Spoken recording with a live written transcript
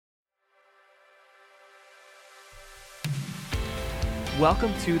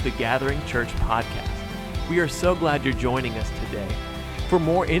Welcome to the Gathering Church podcast. We are so glad you're joining us today. For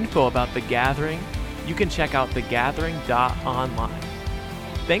more info about The Gathering, you can check out thegathering.online.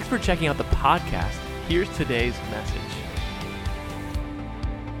 Thanks for checking out the podcast. Here's today's message.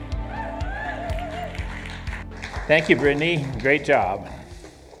 Thank you, Brittany. Great job.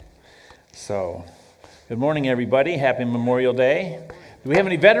 So, good morning, everybody. Happy Memorial Day. Do we have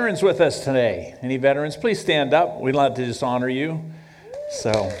any veterans with us today? Any veterans? Please stand up. We'd love to just honor you.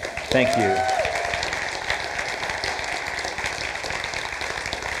 So, thank you.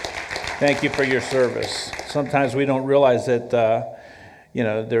 Thank you for your service. Sometimes we don't realize that,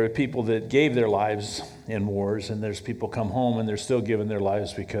 there are people that gave their lives in wars, and there's people come home and they're still giving their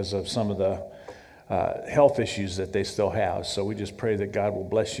lives because of some of the health issues that they still have. So we just pray that God will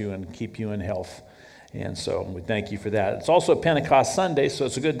bless you and keep you in health. And so we thank you for that. It's also Pentecost Sunday, so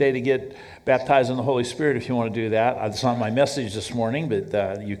it's a good day to get baptized in the Holy Spirit if you want to do that. It's not my message this morning,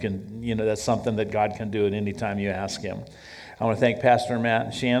 but you can, that's something that God can do at any time you ask Him. I want to thank Pastor Matt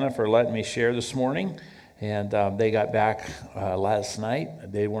and Shanna for letting me share this morning. And they got back last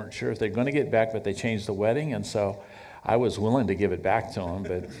night. They weren't sure if they're going to get back, but they changed the wedding. And so I was willing to give it back to them.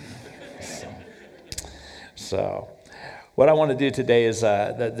 But so what I want to do today is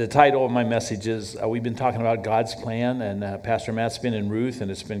the title of my message is we've been talking about God's plan, and Pastor Matt's been in Ruth,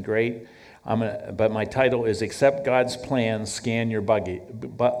 and it's been great. But my title is Accept God's Plan, Scan Your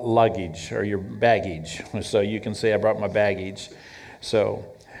Luggage or Your Baggage. So you can say I brought my baggage. So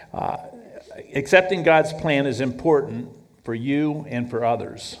accepting God's plan is important for you and for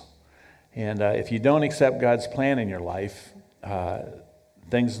others. And if you don't accept God's plan in your life,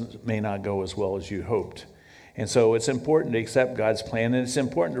 things may not go as well as you hoped. And so it's important to accept God's plan, and it's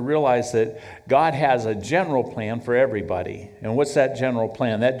important to realize that God has a general plan for everybody. And what's that general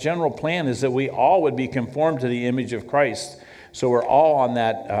plan? That general plan is that we all would be conformed to the image of Christ. So we're all on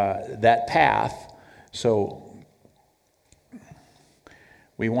that path. So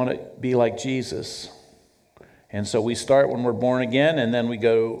we want to be like Jesus. And so we start when we're born again, and then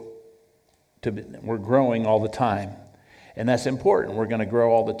we're growing all the time. And that's important. We're going to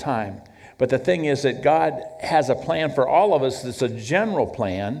grow all the time. But the thing is that God has a plan for all of us that's a general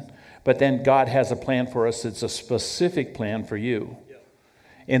plan, but then God has a plan for us that's a specific plan for you.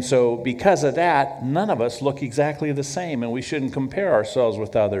 And so because of that, none of us look exactly the same, and we shouldn't compare ourselves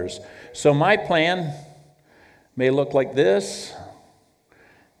with others. So my plan may look like this.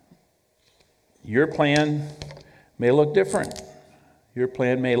 Your plan may look different. Your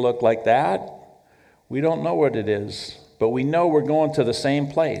plan may look like that. We don't know what it is, but we know we're going to the same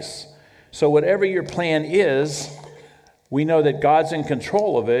place. So whatever your plan is, we know that God's in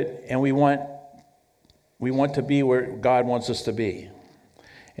control of it, and we want to be where God wants us to be.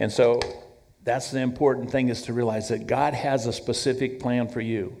 And so that's the important thing, is to realize that God has a specific plan for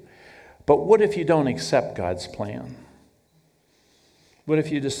you. But what if you don't accept God's plan? What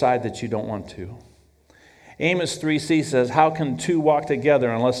if you decide that you don't want to? Amos 3:6 says, "How can two walk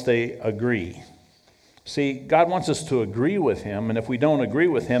together unless they agree?" See, God wants us to agree with Him, and if we don't agree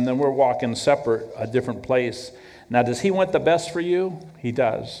with Him, then we're walking separate, a different place. Now, does He want the best for you? He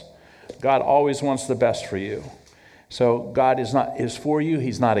does. God always wants the best for you. So God is for you.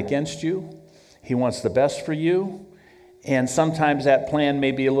 He's not against you. He wants the best for you. And sometimes that plan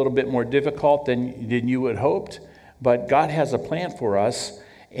may be a little bit more difficult than you had hoped, but God has a plan for us.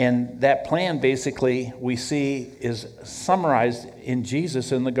 And that plan, basically, we see is summarized in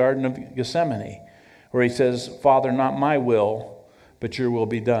Jesus in the Garden of Gethsemane, where He says, "Father, not my will, but your will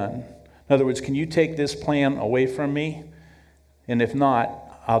be done." In other words, can you take this plan away from me? And if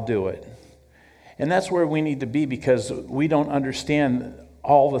not, I'll do it. And that's where we need to be, because we don't understand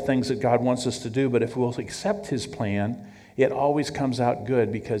all the things that God wants us to do. But if we'll accept His plan, it always comes out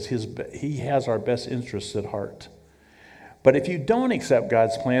good, because He has our best interests at heart. But if you don't accept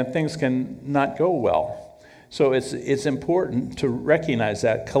God's plan, things can not go well. So it's important to recognize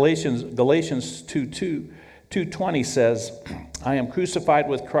that. Galatians 2:20 says, "I am crucified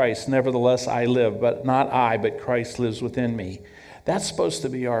with Christ, nevertheless I live, but not I, but Christ lives within me." That's supposed to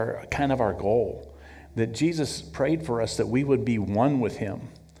be our goal, that Jesus prayed for us that we would be one with Him.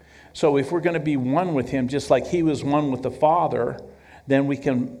 So if we're going to be one with Him, just like He was one with the Father, then we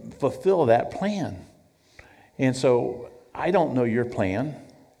can fulfill that plan. And so I don't know your plan.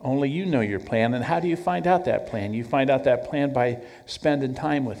 Only you know your plan. And how do you find out that plan? You find out that plan by spending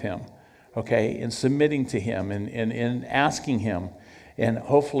time with Him, okay, and submitting to Him and asking Him. And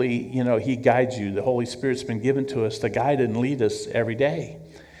hopefully, He guides you. The Holy Spirit's been given to us to guide and lead us every day.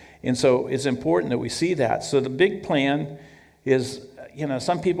 And so it's important that we see that. So the big plan is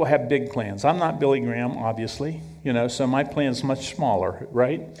some people have big plans. I'm not Billy Graham, obviously, so my plan's much smaller,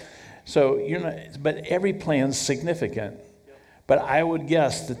 right? So, but every plan's significant. But I would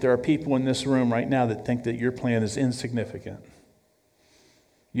guess that there are people in this room right now that think that your plan is insignificant.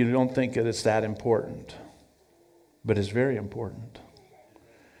 You don't think that it's that important, but it's very important.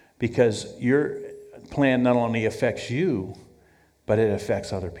 Because your plan not only affects you, but it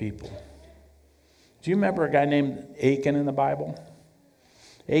affects other people. Do you remember a guy named Achan in the Bible?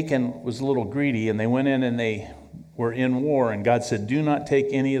 Achan was a little greedy, and they went in and they were in war, and God said, do not take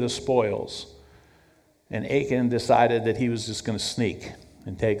any of the spoils. And Achan decided that he was just going to sneak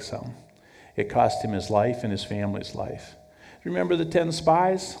and take some. It cost him his life and his family's life. Remember the 10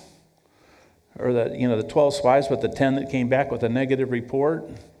 spies? Or the 12 spies, but the 10 that came back with a negative report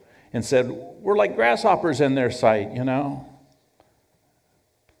and said, we're like grasshoppers in their sight, And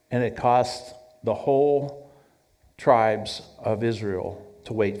it cost the whole tribes of Israel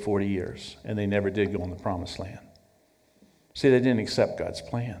to wait 40 years, and they never did go in the promised land. See, they didn't accept God's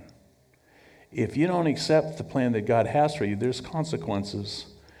plan. If you don't accept the plan that God has for you, there's consequences.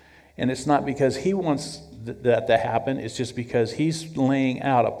 And it's not because he wants that to happen. It's just because he's laying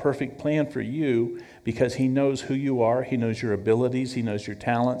out a perfect plan for you because he knows who you are. He knows your abilities. He knows your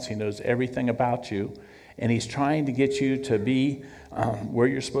talents. He knows everything about you. And he's trying to get you to be where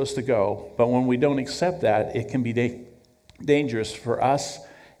you're supposed to go. But when we don't accept that, it can be dangerous for us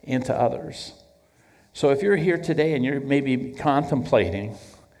and to others. So if you're here today and you're maybe contemplating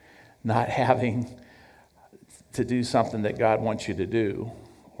not having to do something that God wants you to do,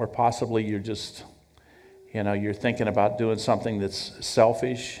 or possibly you're just, you're thinking about doing something that's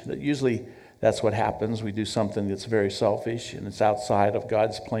selfish. Usually that's what happens. We do something that's very selfish and it's outside of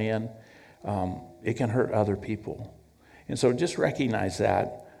God's plan. It can hurt other people. And so just recognize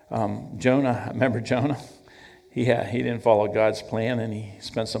that. Jonah, remember Jonah? He didn't follow God's plan, and he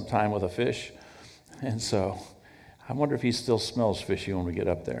spent some time with a fish. And so I wonder if he still smells fishy when we get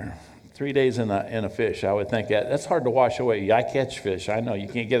up there. 3 days in a fish, I would think that's hard to wash away. I catch fish. I know you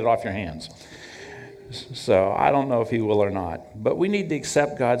can't get it off your hands. So I don't know if he will or not. But we need to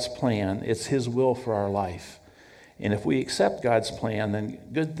accept God's plan. It's his will for our life. And if we accept God's plan, then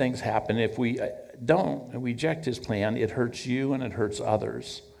good things happen. If we don't and reject his plan, it hurts you and it hurts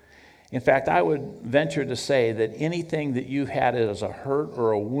others. In fact, I would venture to say that anything that you've had as a hurt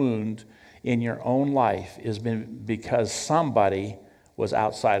or a wound in your own life has been because somebody was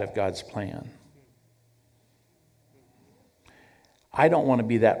outside of God's plan. I don't want to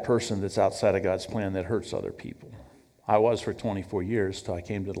be that person that's outside of God's plan that hurts other people. I was for 24 years till I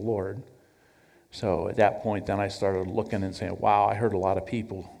came to the Lord. So at that point, then I started looking and saying, wow, I hurt a lot of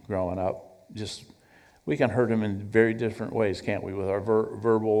people growing up. We can hurt them in very different ways, can't we, with our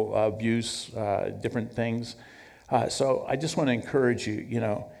verbal abuse, different things. So I just want to encourage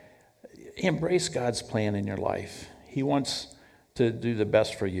you, embrace God's plan in your life. He wants to do the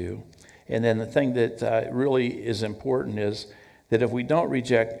best for you. And then the thing that really is important is that if we don't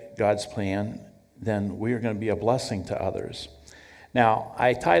reject God's plan, then we are going to be a blessing to others. Now,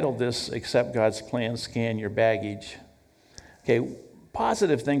 I titled this, Accept God's Plan, Scan Your Baggage. Okay,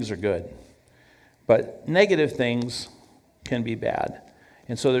 positive things are good, but negative things can be bad.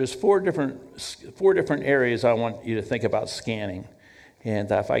 And so there's four different areas I want you to think about scanning.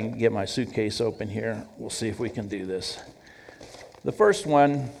 And if I can get my suitcase open here, we'll see if we can do this. The first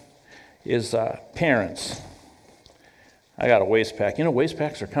one is parents. I got a waist pack. Waist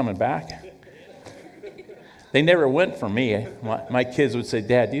packs are coming back. They never went for me. My kids would say,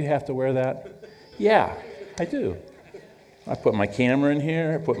 Dad, do you have to wear that? Yeah, I do. I put my camera in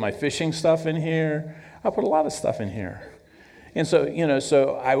here. I put my fishing stuff in here. I put a lot of stuff in here. And so,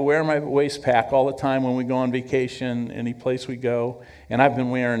 so I wear my waist pack all the time when we go on vacation, any place we go. And I've been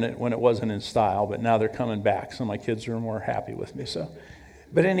wearing it when it wasn't in style, but now they're coming back. So my kids are more happy with me.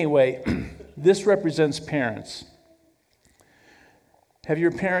 But anyway, this represents parents. Have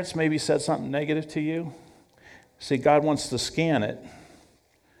your parents maybe said something negative to you? See, God wants to scan it.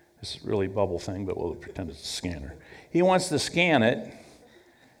 This is really a bubble thing, but we'll pretend it's a scanner. He wants to scan it,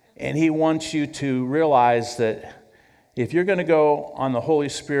 and he wants you to realize that if you're going to go on the Holy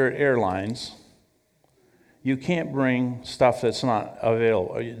Spirit Airlines, you can't bring stuff that's not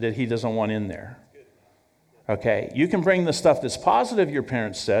available, that he doesn't want in there. Okay? You can bring the stuff that's positive, your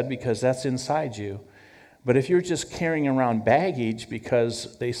parents said, because that's inside you. But if you're just carrying around baggage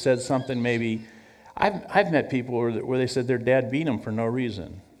because they said something maybe... I've met people where they said their dad beat them for no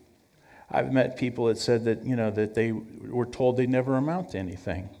reason. I've met people that said that, that they were told they never amount to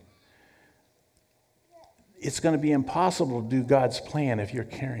anything. It's going to be impossible to do God's plan if you're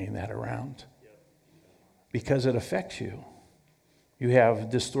carrying that around because it affects you. You have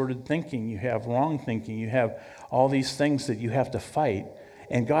distorted thinking. You have wrong thinking. You have all these things that you have to fight.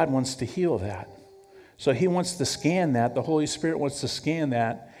 And God wants to heal that. So he wants to scan that. The Holy Spirit wants to scan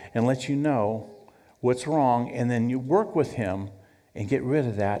that and let you know what's wrong. And then you work with him and get rid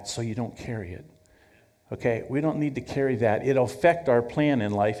of that so you don't carry it. Okay? We don't need to carry that. It'll affect our plan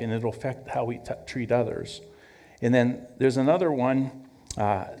in life, and it'll affect how we treat others. And then there's another one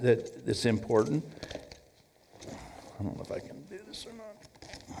that's important. I don't know if I can do this or not.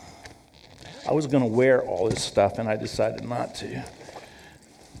 I was going to wear all this stuff, and I decided not to.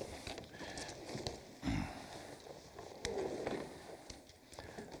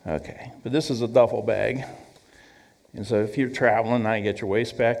 Okay, but this is a duffel bag. And so if you're traveling, now you get your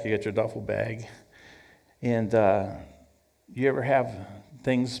waist back, you get your duffel bag. And you ever have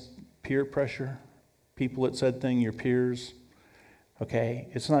things, peer pressure? People that said things, your peers? Okay,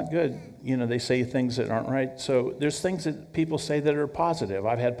 it's not good. You know, they say things that aren't right. So there's things that people say that are positive.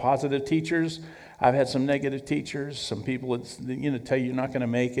 I've had positive teachers. I've had some negative teachers. Some people that, tell you you're not going to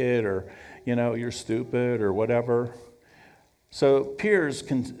make it, or, you're stupid or whatever. So peers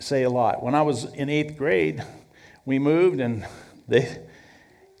can say a lot. When I was in 8th grade, we moved, and we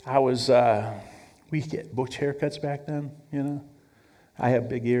get butch haircuts back then, I have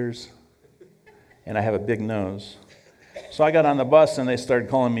big ears, and I have a big nose. So I got on the bus, and they started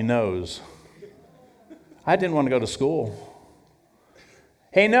calling me Nose. I didn't want to go to school.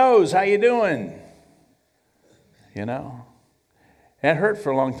 Hey, Nose, how you doing? It hurt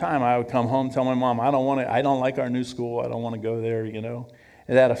for a long time. I would come home, tell my mom, I don't like our new school. I don't want to go there, And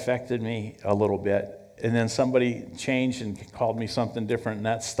that affected me a little bit. And then somebody changed and called me something different, and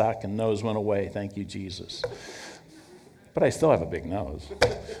that stuck, and nose went away. Thank you, Jesus. But I still have a big nose.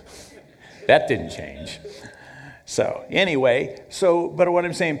 That didn't change. So anyway, but what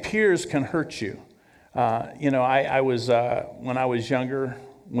I'm saying, peers can hurt you. I was,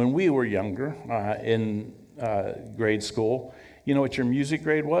 when we were younger, in grade school, you know what your music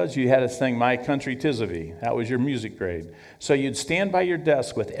grade was? You had to sing My Country 'Tis of Thee. That was your music grade. So you'd stand by your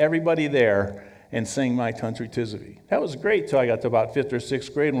desk with everybody there and sing My Country 'Tis of Thee. That was great till I got to about 5th or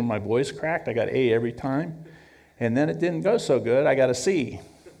 6th grade when my voice cracked. I got A every time. And then it didn't go so good. I got a C.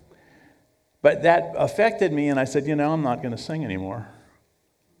 But that affected me, and I said, I'm not going to sing anymore.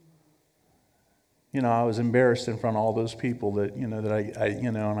 I was embarrassed in front of all those people that, and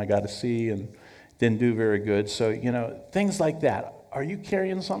I got a C and didn't do very good. So, things like that. Are you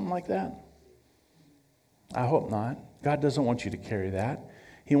carrying something like that? I hope not. God doesn't want you to carry that.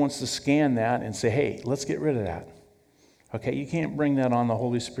 He wants to scan that and say, hey, let's get rid of that. Okay, you can't bring that on the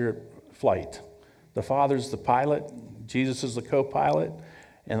Holy Spirit flight. The Father's the pilot, Jesus is the co-pilot,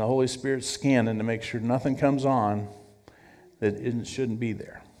 and the Holy Spirit's scanning to make sure nothing comes on that it shouldn't be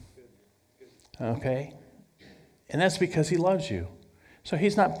there. Okay? And that's because he loves you. So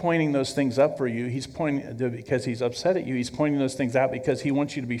he's not pointing those things up for you. He's pointing because he's upset at you. He's pointing those things out because he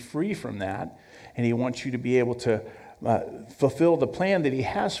wants you to be free from that, and he wants you to be able to fulfill the plan that he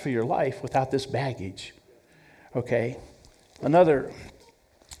has for your life without this baggage. Okay? Another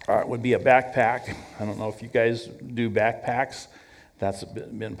would be a backpack. I don't know if you guys do backpacks. That's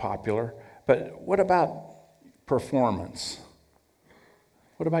been popular. But what about performance?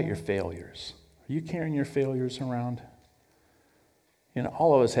 What about your failures? Are you carrying your failures around?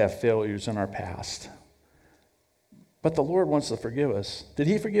 All of us have failures in our past. But the Lord wants to forgive us. Did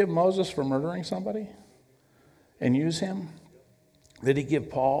he forgive Moses for murdering somebody and use him? Did he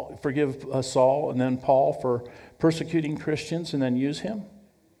forgive Saul and then Paul for persecuting Christians and then use him?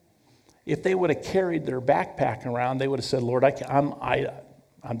 If they would have carried their backpack around, they would have said, Lord,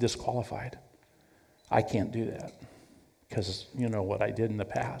 I'm disqualified. I can't do that because you know what I did in the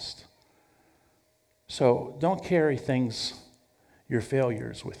past. So don't carry your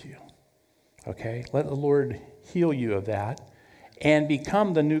failures with you. Okay? Let the Lord heal you of that and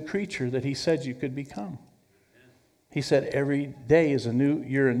become the new creature that he said you could become. He said every day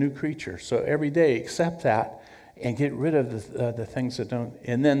you're a new creature. So every day accept that and get rid of the things that don't.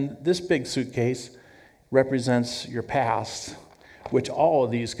 And then this big suitcase represents your past, which all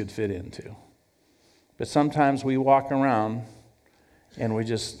of these could fit into. But sometimes we walk around and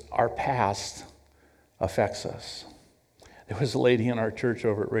our past affects us. There was a lady in our church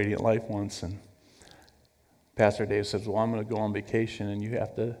over at Radiant Life once, and Pastor Dave says, well, I'm going to go on vacation, and you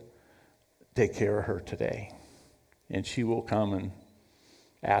have to take care of her today. And she will come and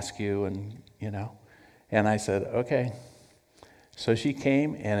ask you, and And I said, okay. So she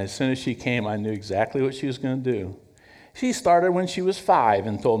came, and as soon as she came, I knew exactly what she was going to do. She started when she was 5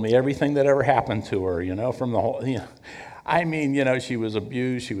 and told me everything that ever happened to her, from the whole, she was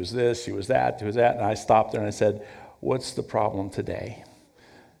abused, she was this, she was that, and I stopped her and I said, what's the problem today?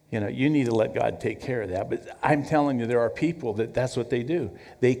 You need to let God take care of that. But I'm telling you, there are people that's what they do.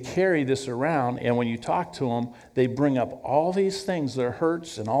 They carry this around, and when you talk to them, they bring up all these things, their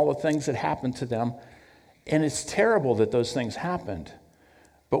hurts and all the things that happened to them. And it's terrible that those things happened.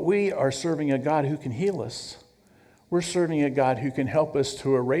 But we are serving a God who can heal us. We're serving a God who can help us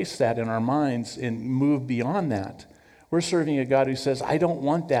to erase that in our minds and move beyond that. We're serving a God who says, I don't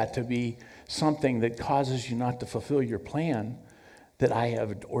want that to be something that causes you not to fulfill your plan that I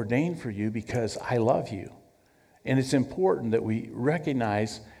have ordained for you, because I love you. And it's important that we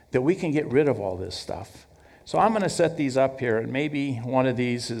recognize that we can get rid of all this stuff. So I'm going to set these up here, and maybe one of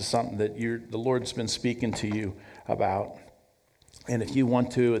these is something that the Lord's been speaking to you about. And if you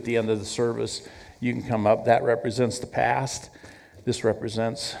want to, at the end of the service, you can come up. That represents the past. This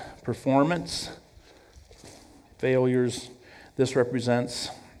represents performance, failures. This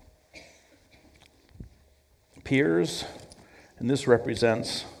represents peers. And this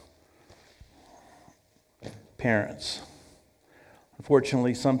represents parents.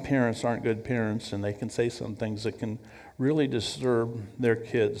 Unfortunately, some parents aren't good parents, and they can say some things that can really disturb their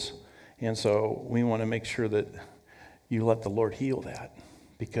kids. And so we want to make sure that you let the Lord heal that,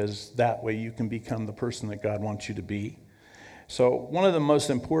 because that way you can become the person that God wants you to be. So one of the most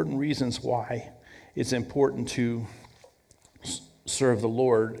important reasons why it's important to serve the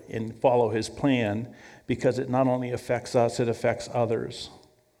Lord and follow his plan, because it not only affects us, it affects others.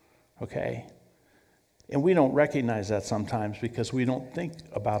 Okay? And we don't recognize that sometimes because we don't think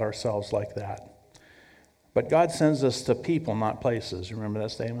about ourselves like that. But God sends us to people, not places. Remember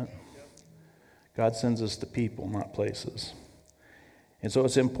that statement? God sends us to people, not places. And so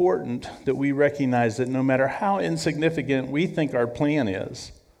it's important that we recognize that no matter how insignificant we think our plan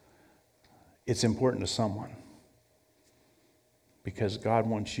is, it's important to someone. Because God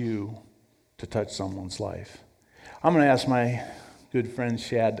wants you to touch someone's life. I'm going to ask my good friend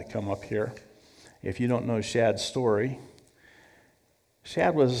Shad to come up here. If you don't know Shad's story,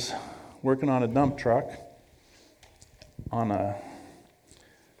 Shad was working on a dump truck on a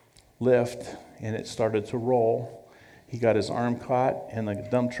lift, and it started to roll. He got his arm caught, and the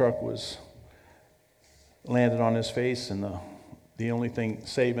dump truck was landed on his face, and the only thing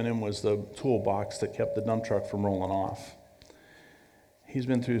saving him was the toolbox that kept the dump truck from rolling off. He's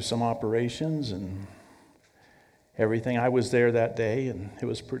been through some operations and everything. I was there that day, and it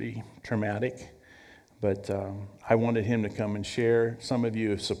was pretty traumatic. But I wanted him to come and share. Some of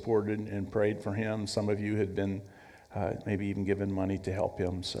you have supported and prayed for him. Some of you had been maybe even given money to help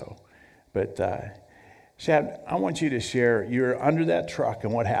him. But Shad, I want you to share. You're under that truck,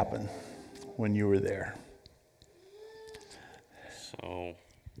 and what happened when you were there? So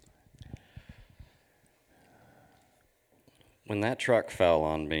when that truck fell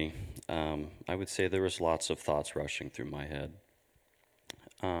on me, I would say there was lots of thoughts rushing through my head.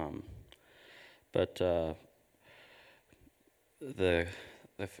 But the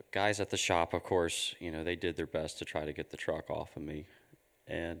guys at the shop, of course, they did their best to try to get the truck off of me.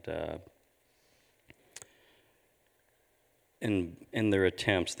 And in their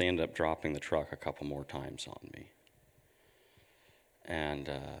attempts, they ended up dropping the truck a couple more times on me. And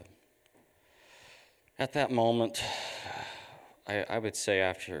at that moment, I would say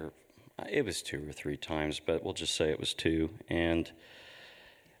after, it was 2 or 3 times, but we'll just say it was 2. And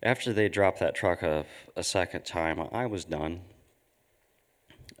after they dropped that truck a second time, I was done.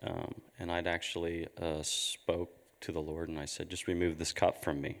 And I'd actually spoke to the Lord, and I said, just remove this cup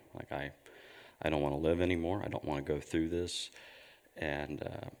from me. Like, I don't want to live anymore. I don't want to go through this. And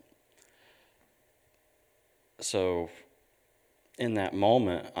so in that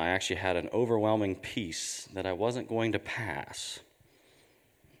moment, I actually had an overwhelming peace that I wasn't going to pass.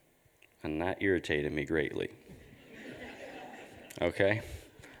 And that irritated me greatly. Okay?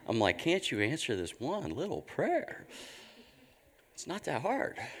 I'm like, can't you answer this one little prayer? It's not that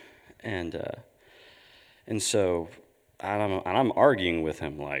hard. And so I'm arguing with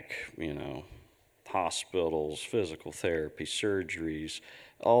him, like, hospitals, physical therapy, surgeries,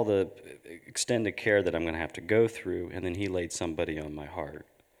 all the extended care that I'm going to have to go through. And then he laid somebody on my heart.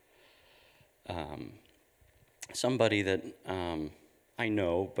 Somebody that I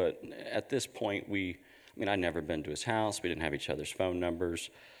know, but at this point I'd never been to his house. We didn't have each other's phone numbers.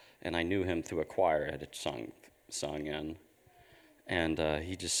 And I knew him through a choir I had sung in. And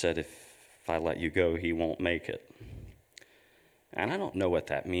he just said, if I let you go, he won't make it. And I don't know what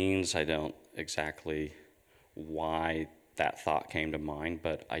that means. I don't exactly why that thought came to mind.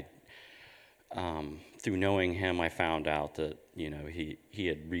 But through knowing him, I found out that, he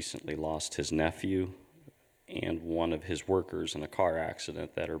had recently lost his nephew and one of his workers in a car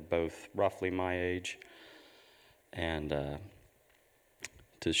accident that are both roughly my age. And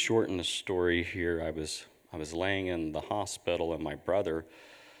to shorten the story here, I was laying in the hospital, and my brother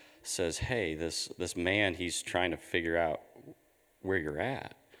says, "Hey, this man, he's trying to figure out where you're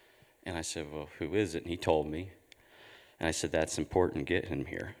at." And I said, "Well, who is it?" And he told me. And I said, "That's important, get him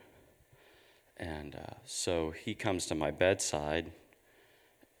here." And so he comes to my bedside,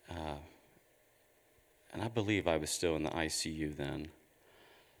 and I believe I was still in the ICU then.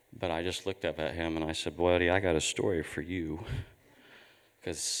 But I just looked up at him and I said, "Buddy, I got a story for you."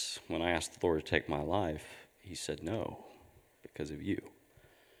 Because when I asked the Lord to take my life, he said, "No, because of you."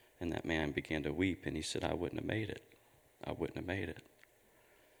 And that man began to weep, and he said, "I wouldn't have made it. I wouldn't have made it."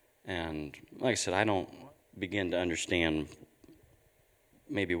 And like I said, I don't begin to understand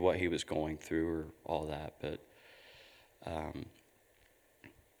maybe what he was going through or all that, but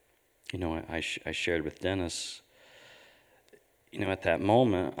I shared with Dennis, at that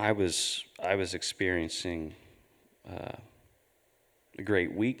moment I was experiencing a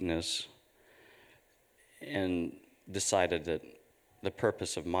great weakness, and decided that the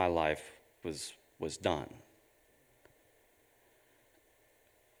purpose of my life was done.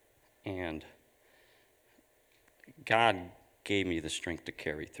 And God gave me the strength to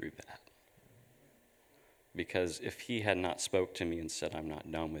carry through that. Because if he had not spoke to me and said, "I'm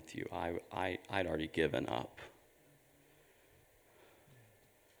not done with you," I'd already given up.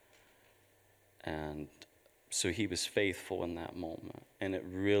 And so he was faithful in that moment. And it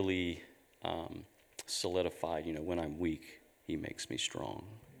really solidified, when I'm weak, he makes me strong.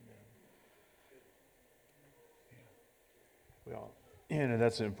 Well,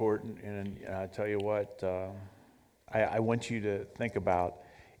 that's important. And I tell you what, I want you to think about,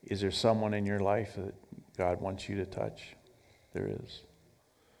 is there someone in your life that God wants you to touch? There is.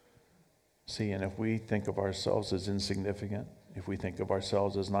 See, and if we think of ourselves as insignificant, if we think of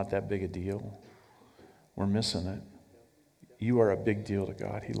ourselves as not that big a deal, we're missing it. You are a big deal to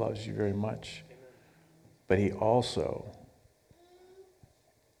God. He loves you very much. But he also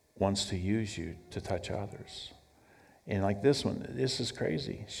wants to use you to touch others. And like this one, this is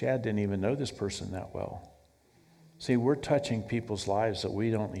crazy. Shad didn't even know this person that well. See, we're touching people's lives that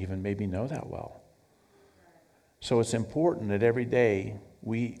we don't even maybe know that well. So it's important that every day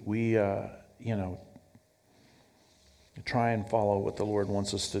we try and follow what the Lord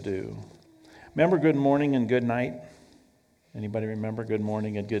wants us to do. Remember good morning and good night? Anybody remember good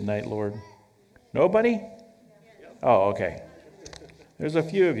morning and good night, Lord? Nobody? Oh, okay. There's a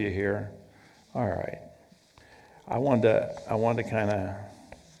few of you here. All right. I wanted to kind of,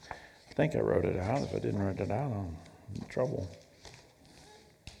 I think I wrote it out. If I didn't write it out, I'm in trouble.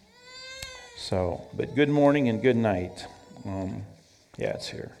 So, but good morning and good night. Yeah, it's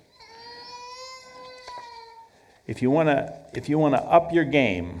here. If you want to up your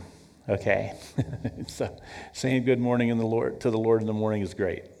game, okay. So saying good morning to the Lord in the morning is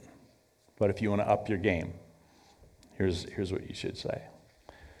great. But if you want to up your game, here's what you should say.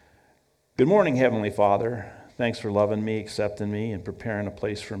 Good morning, Heavenly Father. Thanks for loving me, accepting me, and preparing a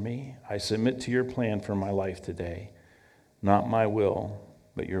place for me. I submit to your plan for my life today. Not my will,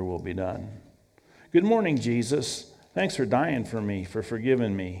 but your will be done. Good morning, Jesus. Thanks for dying for me, for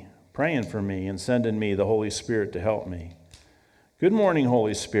forgiving me, praying for me, and sending me the Holy Spirit to help me. Good morning,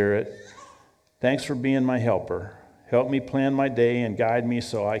 Holy Spirit. Thanks for being my helper. Help me plan my day and guide me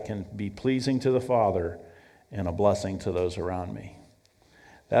so I can be pleasing to the Father and a blessing to those around me.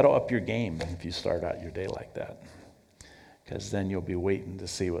 That'll up your game if you start out your day like that, because then you'll be waiting to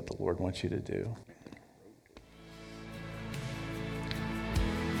see what the Lord wants you to do.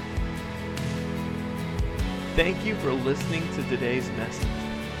 Thank you for listening to today's message.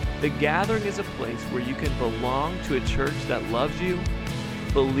 The Gathering is a place where you can belong to a church that loves you,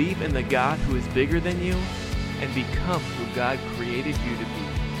 believe in the God who is bigger than you, and become who God created you to be.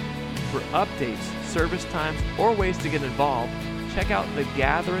 For updates, service times, or ways to get involved, check out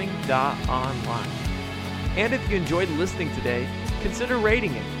thegathering.online. And if you enjoyed listening today, consider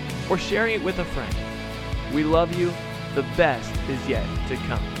rating it or sharing it with a friend. We love you. The best is yet to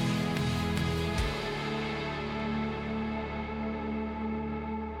come.